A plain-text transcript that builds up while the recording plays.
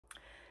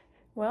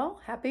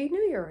Well, Happy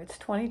New Year. It's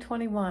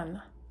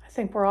 2021. I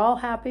think we're all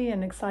happy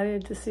and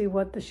excited to see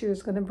what this year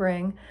is going to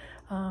bring.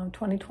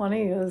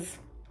 2020 is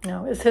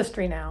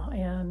history now,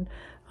 and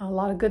a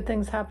lot of good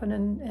things happened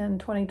in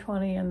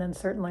 2020, and then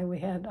certainly we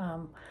had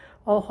a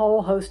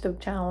whole host of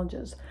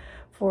challenges.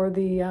 For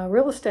the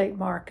real estate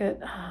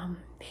market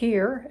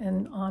here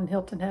and on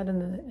Hilton Head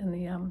in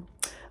the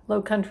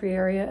Low Country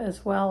area,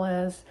 as well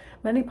as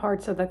many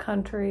parts of the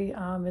country,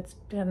 it's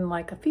been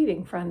like a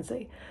feeding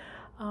frenzy.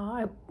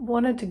 I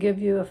wanted to give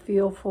you a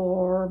feel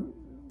for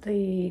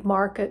the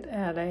market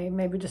at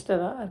maybe just at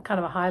a kind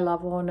of a high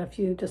level, and a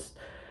few just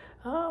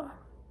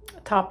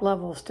top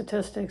level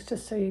statistics,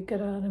 just so you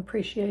get an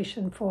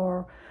appreciation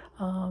for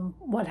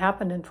what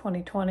happened in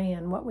 2020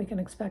 and what we can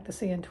expect to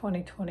see in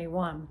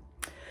 2021.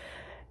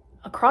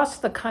 Across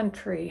the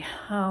country,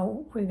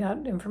 we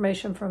got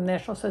information from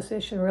National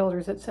Association of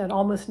Realtors that said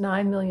almost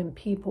 9 million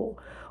people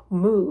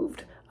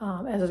moved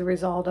as a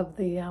result of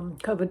the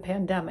COVID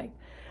pandemic.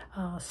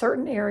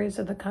 Certain areas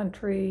of the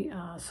country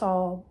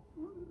saw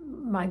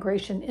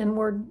migration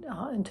inward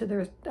into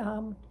their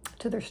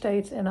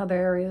states, and other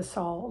areas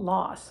saw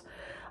loss.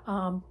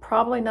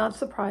 Probably not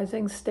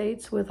surprising,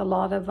 states with a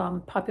lot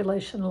of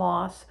population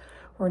loss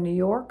were New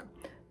York,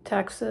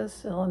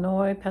 Texas,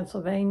 Illinois,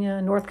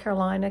 Pennsylvania, North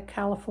Carolina,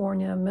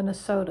 California,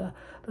 Minnesota.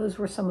 Those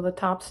were some of the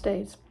top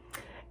states.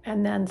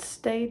 And then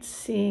states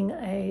seeing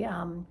a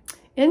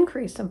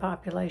increase in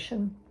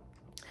population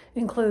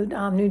include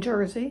New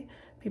Jersey,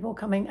 people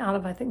coming out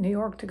of, I think, New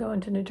York to go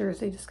into New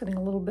Jersey, just getting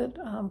a little bit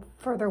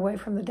further away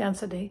from the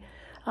density.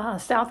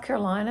 South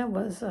Carolina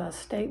was a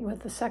state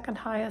with the second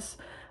highest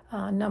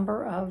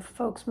number of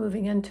folks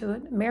moving into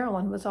it.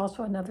 Maryland was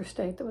also another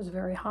state that was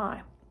very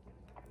high.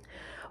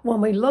 When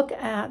we look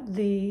at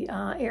the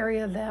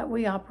area that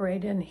we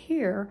operate in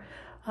here,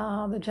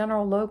 the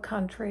general low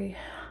country,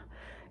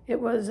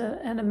 it was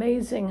an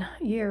amazing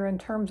year in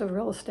terms of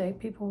real estate.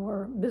 People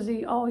were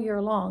busy all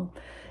year long.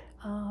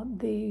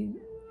 The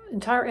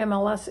entire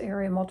MLS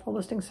area, multiple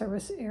listing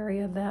service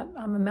area that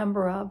I'm a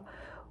member of,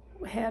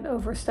 had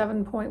over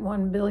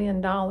 $7.1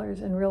 billion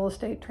in real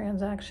estate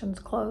transactions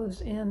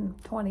closed in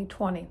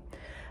 2020.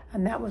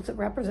 And that was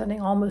representing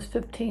almost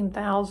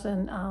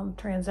 15,000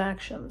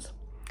 transactions.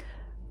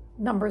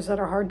 Numbers that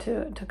are hard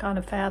to kind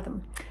of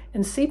fathom.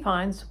 In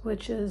Pines,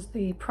 which is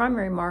the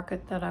primary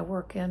market that I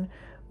work in,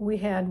 we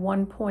had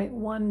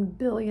 $1.1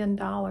 billion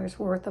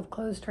worth of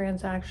closed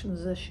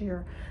transactions this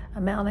year,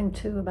 amounting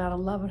to about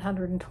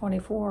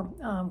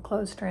 1,124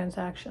 closed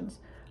transactions.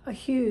 A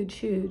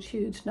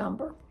huge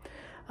number.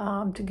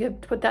 To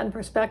put that in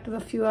perspective, a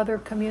few other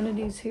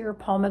communities here,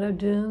 Palmetto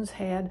Dunes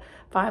had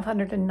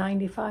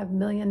 $595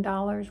 million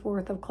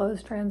worth of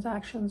closed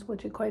transactions,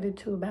 which equated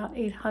to about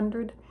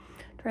 800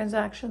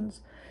 transactions.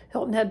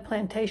 Hilton Head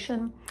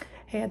Plantation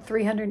had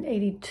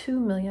 $382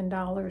 million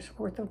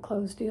worth of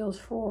closed deals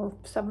for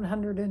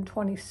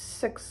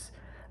 726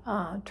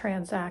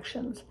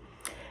 transactions.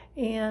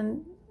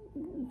 And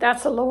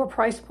that's a lower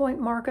price point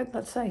market.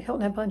 Let's say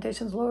Hilton Head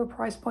Plantation's lower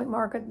price point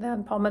market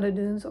than Palmetto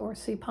Dunes or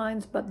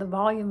Pines, but the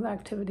volume of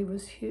activity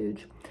was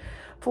huge.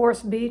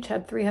 Forest Beach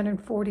had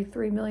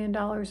 $343 million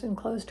in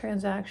closed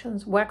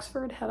transactions.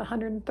 Wexford had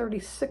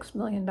 $136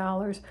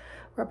 million,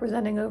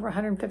 representing over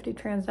 150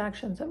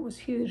 transactions. That was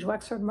huge.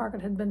 Wexford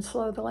market had been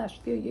slow the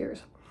last few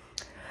years.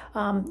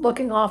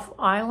 Looking off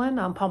island,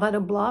 Palmetto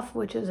Bluff,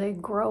 which is a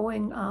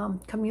growing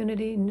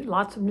community,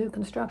 lots of new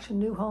construction,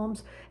 new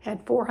homes,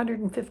 had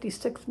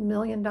 $456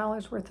 million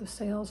worth of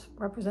sales,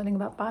 representing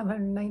about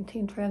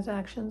 519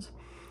 transactions.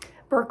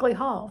 Berkeley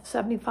Hall,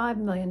 $75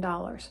 million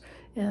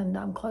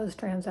in closed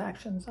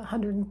transactions,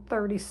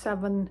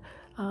 137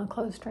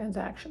 closed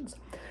transactions.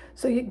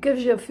 So it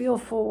gives you a feel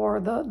for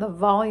the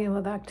volume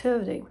of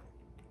activity.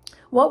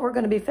 What we're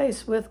going to be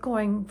faced with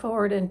going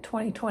forward in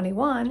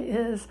 2021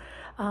 is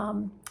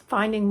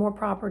finding more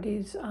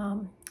properties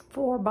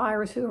for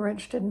buyers who are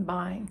interested in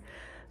buying.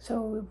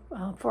 So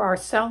for our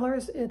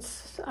sellers,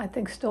 it's, I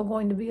think, still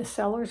going to be a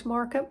seller's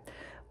market.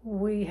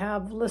 We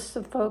have lists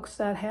of folks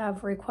that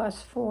have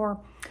requests for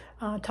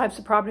types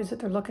of properties that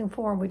they're looking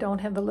for, and we don't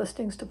have the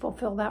listings to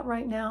fulfill that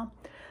right now.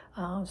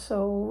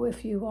 So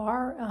if you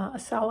are a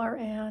seller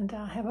and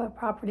have a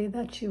property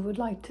that you would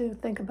like to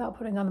think about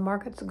putting on the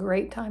market, it's a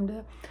great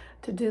time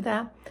to do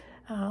that.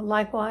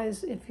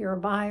 Likewise, if you're a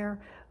buyer,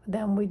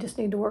 then we just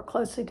need to work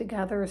closely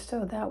together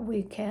so that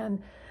we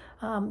can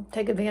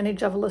take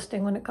advantage of a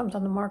listing when it comes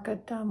on the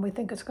market. We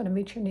think it's going to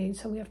meet your needs,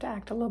 so we have to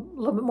act a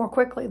little bit more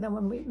quickly than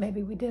when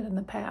maybe we did in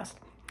the past.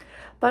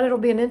 But it'll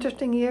be an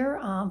interesting year,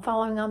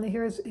 following on the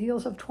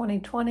heels of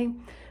 2020.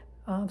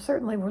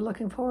 Certainly, we're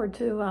looking forward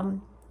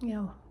to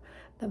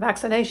the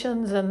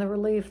vaccinations and the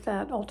relief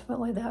that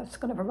ultimately that's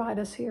going to provide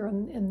us here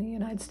in the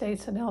United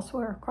States and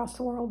elsewhere across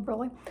the world,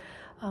 really.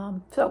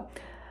 So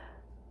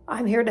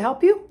I'm here to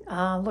help you.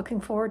 Looking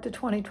forward to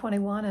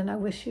 2021, and I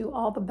wish you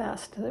all the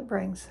best that it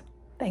brings.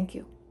 Thank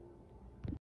you.